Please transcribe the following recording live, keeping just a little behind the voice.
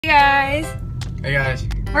guys. Hey guys.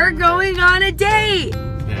 We're going on a date.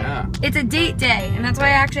 Yeah. It's a date day, and that's why I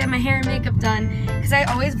actually have my hair and makeup done, because I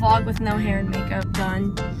always vlog with no hair and makeup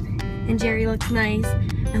done. And Jerry looks nice.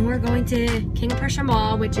 And we're going to King of Prussia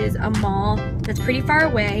Mall, which is a mall that's pretty far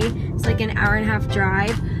away. It's like an hour-and-a-half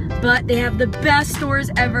drive, but they have the best stores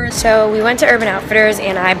ever. So we went to Urban Outfitters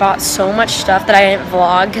and I bought so much stuff that I didn't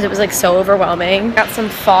vlog because it was like so overwhelming. Got some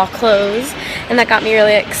fall clothes and that got me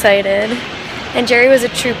really excited. And Jerry was a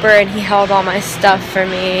trooper and he held all my stuff for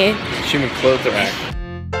me. She even clothed the rack.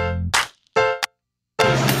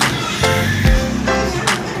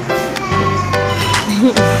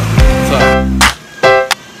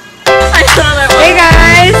 What's up? Hey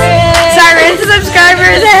guys! Siren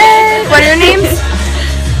subscribers! Hey! What are your names?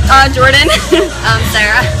 Jordan.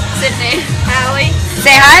 Sarah. Sydney. Allie.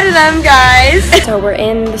 Say hi to them, guys! So we're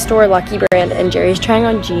in the store Lucky Brand and Jerry's trying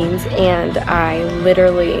on jeans and I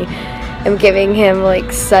literally am giving him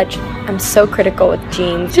like such... I'm so critical with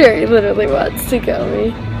jeans. Jerry literally wants to kill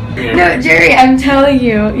me. No, Jerry, I'm telling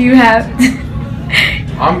you, you have...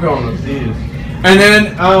 I'm going with these. And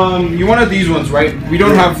then, you wanted these ones, right? We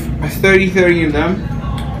don't have a 30-30 in them.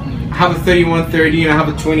 I have a 31-30 and I have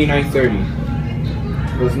a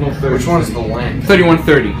 29-30. There's no 30. Which one is the length?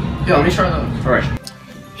 31-30. Yeah, let me try those. Alright.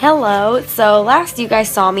 Hello. So last you guys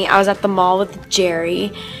saw me, I was at the mall with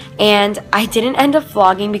Jerry. And I didn't end up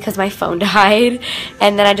vlogging because my phone died.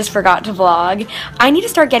 And then I just forgot to vlog. I need to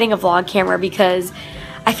start getting a vlog camera because...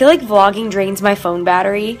 I feel like vlogging drains my phone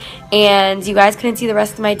battery, and you guys couldn't see the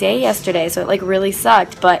rest of my day yesterday, so it like really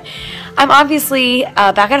sucked. But I'm obviously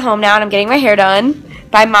back at home now, and I'm getting my hair done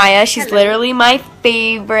by Maya. She's literally my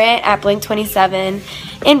favorite at Blink 27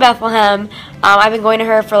 in Bethlehem. I've been going to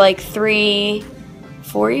her for like 3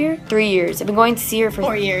 years. I've been going to see her for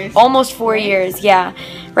 4 years. Almost 4 years, yeah.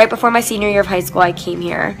 Right before my senior year of high school, I came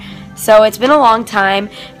here. So it's been a long time,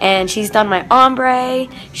 and she's done my ombre,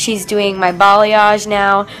 she's doing my balayage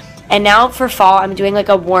now, and now for fall, I'm doing like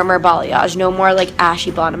a warmer balayage, no more like ashy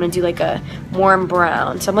blonde, I'm going to do like a warm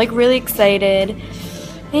brown. So I'm like really excited,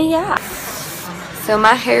 and yeah. So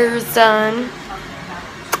my hair's done.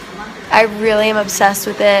 I really am obsessed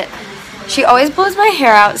with it. She always blows my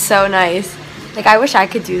hair out so nice. Like, I wish I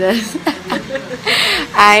could do this.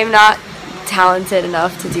 I'm not talented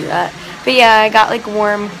enough to do that. But yeah, I got like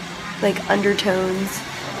warm like undertones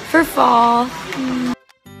for fall.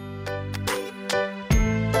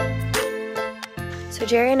 So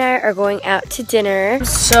Jerry and I are going out to dinner. I'm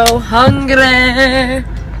so hungry.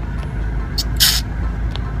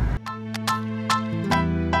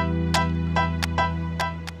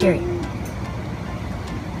 Jerry.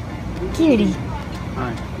 Cutie.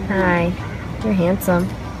 Hi. Hi. You're handsome.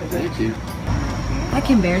 Thank you. I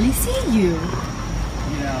can barely see you.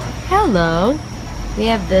 Hello. We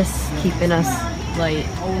have this keeping us light.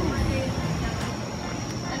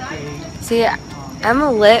 See, I'm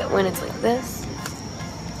lit when it's like this.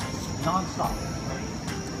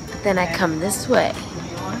 But then I come this way.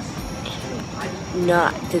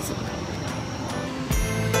 Not visible.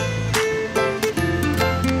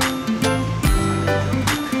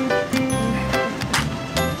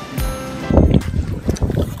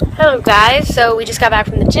 Hello guys, so we just got back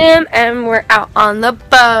from the gym and we're out on the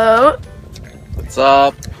boat. What's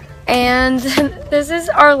up? And this is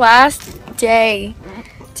our last day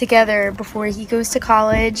together before he goes to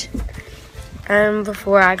college and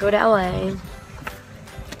before I go to LA.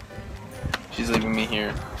 She's leaving me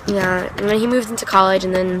here. Yeah, and then he moves into college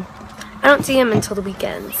and then I don't see him until the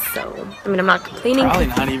weekends, so I mean I'm not complaining. Probably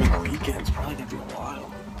not even the weekends, probably gonna be a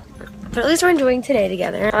while. But at least we're enjoying today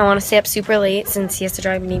together. I want to stay up super late since he has to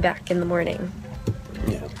drive me back in the morning.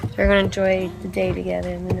 Yeah. So we're gonna enjoy the day together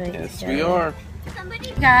and the night Yes, together. we are.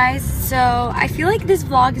 Guys, so I feel like this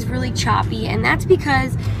vlog is really choppy, and that's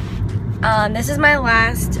because this is my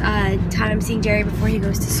last time seeing Jerry before he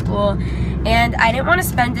goes to school, and I didn't want to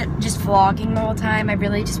spend it just vlogging the whole time. I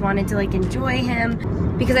really just wanted to like enjoy him,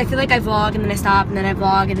 because I feel like I vlog and then I stop and then I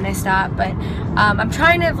vlog and then I stop, but I'm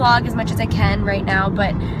trying to vlog as much as I can right now,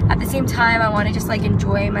 but at the same time I want to just like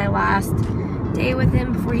enjoy my last day with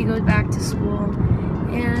him before he goes back to school.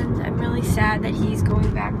 And I'm really sad that he's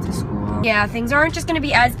going back to school. Yeah, things aren't just gonna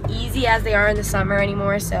be as easy as they are in the summer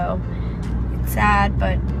anymore, so it's sad,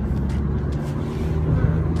 but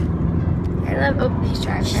I love, oh, he's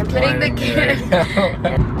driving. I'm putting the camera.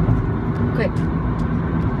 Quick.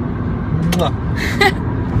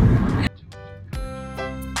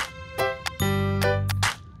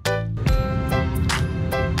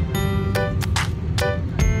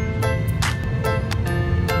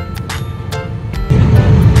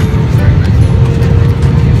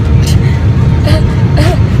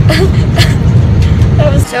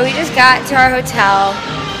 So So we just got to our hotel,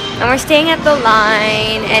 and we're staying at the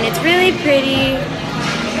Line, and it's really pretty,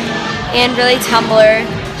 and really Tumblr.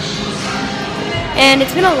 And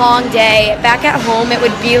it's been a long day. Back at home, it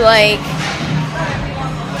would be like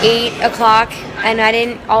 8 o'clock, and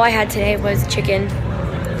all I had today was chicken,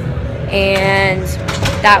 and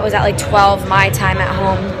that was at like 12 my time at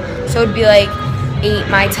home, so it would be like 8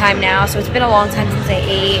 my time now, so it's been a long time since I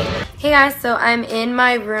ate. Hey guys, so I'm in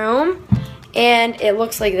my room, and it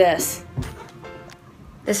looks like this.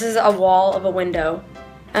 This is a wall of a window,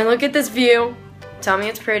 and look at this view. Tell me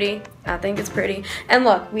it's pretty. I think it's pretty. And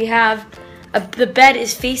look, we have the bed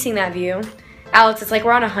is facing that view. Alex, it's like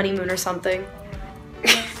we're on a honeymoon or something.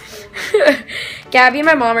 Gabby and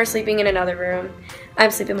my mom are sleeping in another room.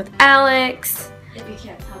 I'm sleeping with Alex. If you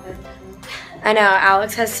can't tell by the pillow. I know,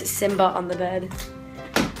 Alex has Simba on the bed.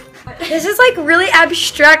 This is like really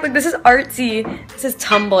abstract, like this is artsy. This is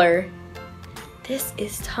Tumblr. This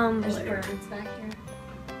is Tumblr. There's birds back here.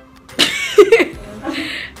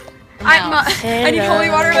 I need holy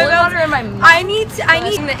water in my mouth. I need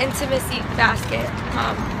the intimacy basket.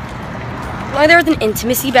 Well, there was an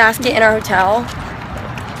intimacy basket in our hotel.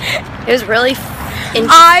 It was really interesting.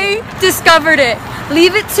 I discovered it.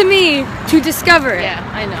 Leave it to me to discover it. Yeah,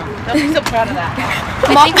 I know. I'm so proud of that.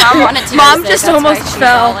 Mom, I think Mom wanted to Mom use it, just that's why almost she's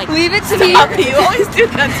fell. all like, Leave it to me. You always do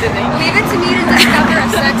that to me. Leave it to me to discover a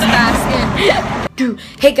sex basket.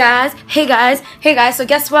 Hey guys, so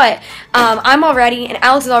guess what? I'm all ready, and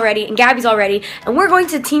Alex is all ready, and Gabby's all ready, and we're going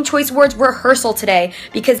to Teen Choice Awards rehearsal today,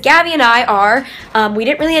 because Gabby and I are, we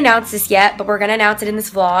didn't really announce this yet, but we're going to announce it in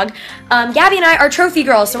this vlog. Gabby and I are trophy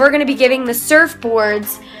girls, so we're going to be giving the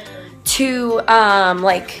surfboards to,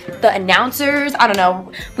 like, the announcers. I don't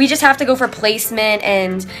know. We just have to go for placement,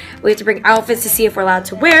 and we have to bring outfits to see if we're allowed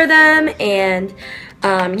to wear them, and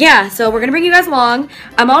yeah, so we're gonna bring you guys along.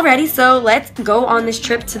 I'm all ready, so let's go on this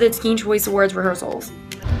trip to the Teen Choice Awards rehearsals.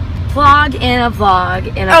 Vlog in a vlog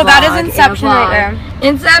in a vlog. Oh, that is Inception right there.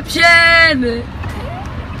 Inception!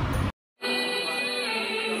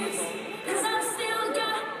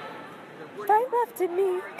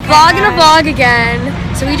 Vlog in a vlog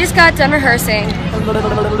again. So we just got done rehearsing.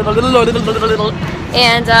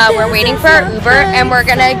 And we're waiting for our Uber, and we're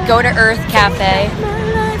gonna go to Earth Cafe.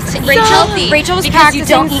 Rachel was practicing, you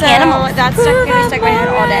don't eat so animals. that's gonna stick in my head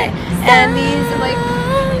all day. And these, like,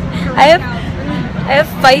 I have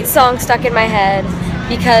fight songs stuck in my head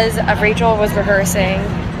because Rachel was rehearsing,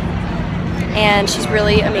 and she's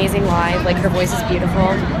really amazing live. Like, her voice is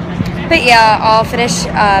beautiful. But yeah, I'll finish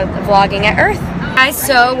vlogging at Earth. Guys,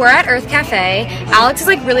 so we're at Earth Cafe. Alex is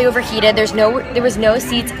like really overheated. There was no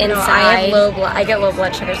seats inside. I get low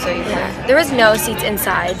blood sugar, so you can. There was no seats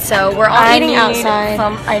inside, so we're all eating outside.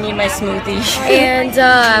 I need my smoothie.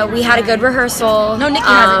 And we had a good rehearsal. No, Nikki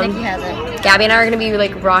has it. Nikki has it. Gabby and I are gonna be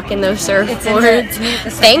like rocking those surfboards.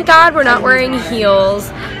 Thank God we're not wearing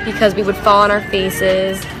heels because we would fall on our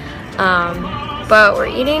faces. But we're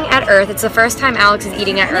eating at Earth. It's the first time Alex is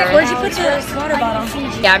eating at Earth. Where'd you put your water bottle?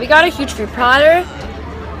 Gabby got a huge fruit platter.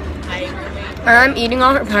 I'm eating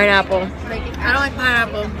all her pineapple. I don't like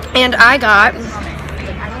pineapple. And I got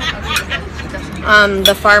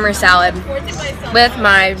the farmer salad with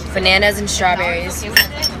my bananas and strawberries.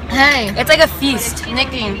 Hey, It's like a feast.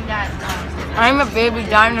 Nikki, I'm a baby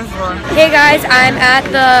dinosaur. Hey guys, I'm at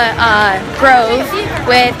the Grove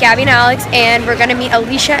with Gabby and Alex, and we're gonna meet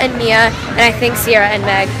Alicia and Mia, and I think Sierra and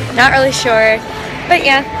Meg. Not really sure, but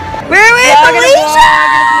yeah. We're with Alicia!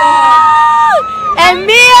 And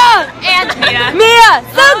Mia! Mia!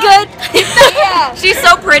 So good! She's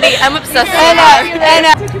so pretty. I'm obsessed with And,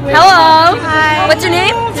 her. hello. Hi. What's your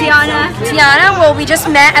name? Tiana. Tiana. Well, we just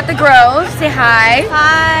met at the Grove. Say hi.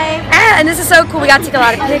 Hi. And this is so cool. We got to take a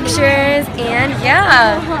lot of pictures, and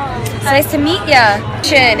yeah, it's nice to meet ya.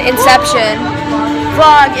 Inception.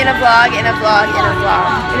 Vlog in a vlog in a vlog in a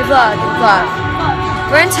vlog in a vlog in a vlog.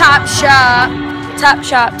 We're in Top Shop. Top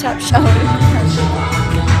Shop.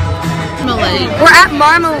 We're at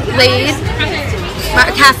Marmalade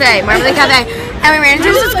Cafe, and we ran into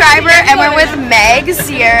a subscriber, and we're with Meg,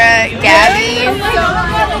 Sierra, Gabby,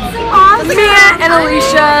 Mia, and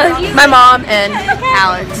Alicia, my mom, and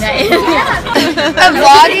Alex.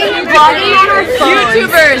 Vlogging on our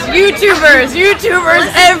phones. YouTubers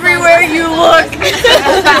everywhere you look.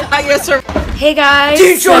 Hey guys,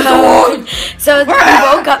 so we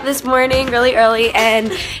woke up this morning really early,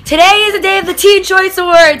 and today is the day of the Teen Choice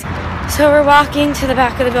Awards. So we're walking to the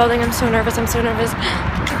back of the building. I'm so nervous.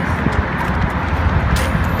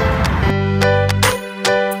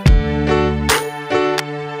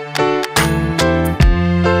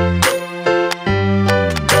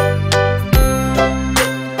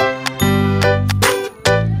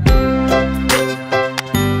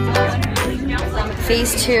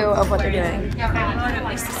 phase 2 of what they're doing. At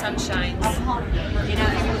least the sun shines. You know,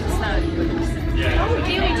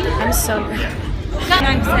 I'm so...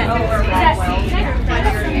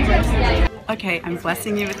 Okay, I'm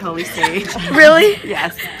blessing you with holy sage. Really?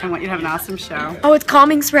 Yes, I want you to have an awesome show. Oh, it's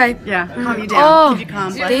calming spray. Yeah, calm you down. Oh, Keep you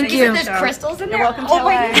calm. thank you. there's crystals in there. You're welcome to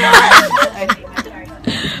LA.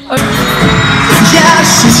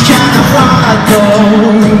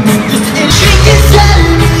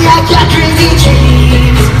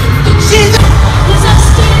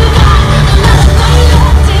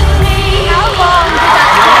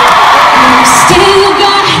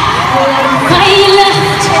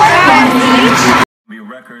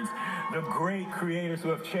 Records, the great creators who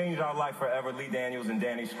have changed our life forever, Lee Daniels and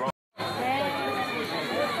Danny Strong.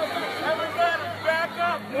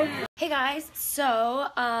 Hey guys, so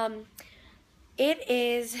it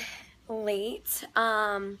is late.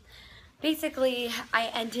 Basically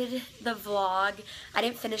I ended the vlog. I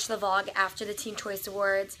didn't finish the vlog after the Teen Choice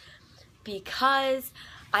Awards because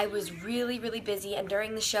I was really busy, and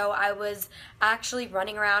during the show I was actually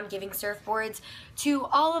running around giving surfboards to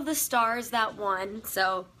all of the stars that won,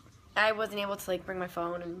 so I wasn't able to like bring my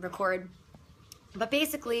phone and record. But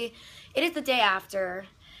basically it is the day after,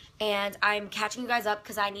 and I'm catching you guys up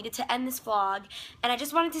because I needed to end this vlog, and I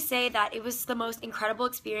just wanted to say that it was the most incredible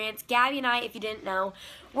experience. Gabby and I, if you didn't know,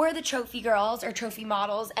 were the trophy girls or trophy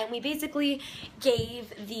models, and we basically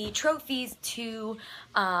gave the trophies to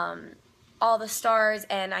all the stars.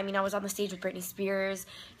 And I mean, I was on the stage with Britney Spears,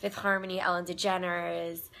 Fifth Harmony, Ellen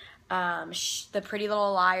DeGeneres, the Pretty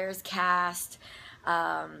Little Liars cast,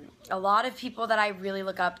 a lot of people that I really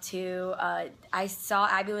look up to. I saw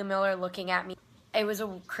Abby Lee Miller looking at me. It was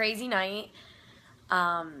a crazy night.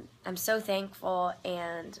 I'm so thankful,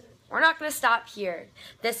 and we're not going to stop here.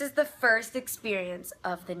 This is the first experience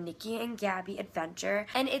of the Niki and Gabi adventure,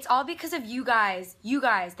 and it's all because of you guys,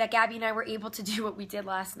 that Gabi and I were able to do what we did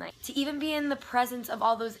last night. To even be in the presence of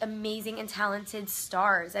all those amazing and talented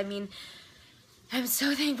stars. I mean, I'm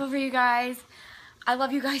so thankful for you guys. I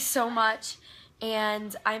love you guys so much,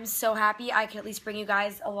 and I'm so happy I could at least bring you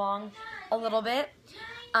guys along a little bit.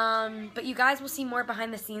 But you guys will see more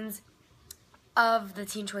behind the scenes of the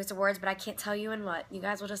Teen Choice Awards, but I can't tell you in what. You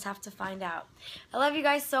guys will just have to find out. I love you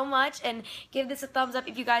guys so much, and give this a thumbs up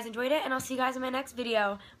if you guys enjoyed it, and I'll see you guys in my next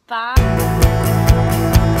video.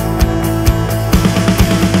 Bye!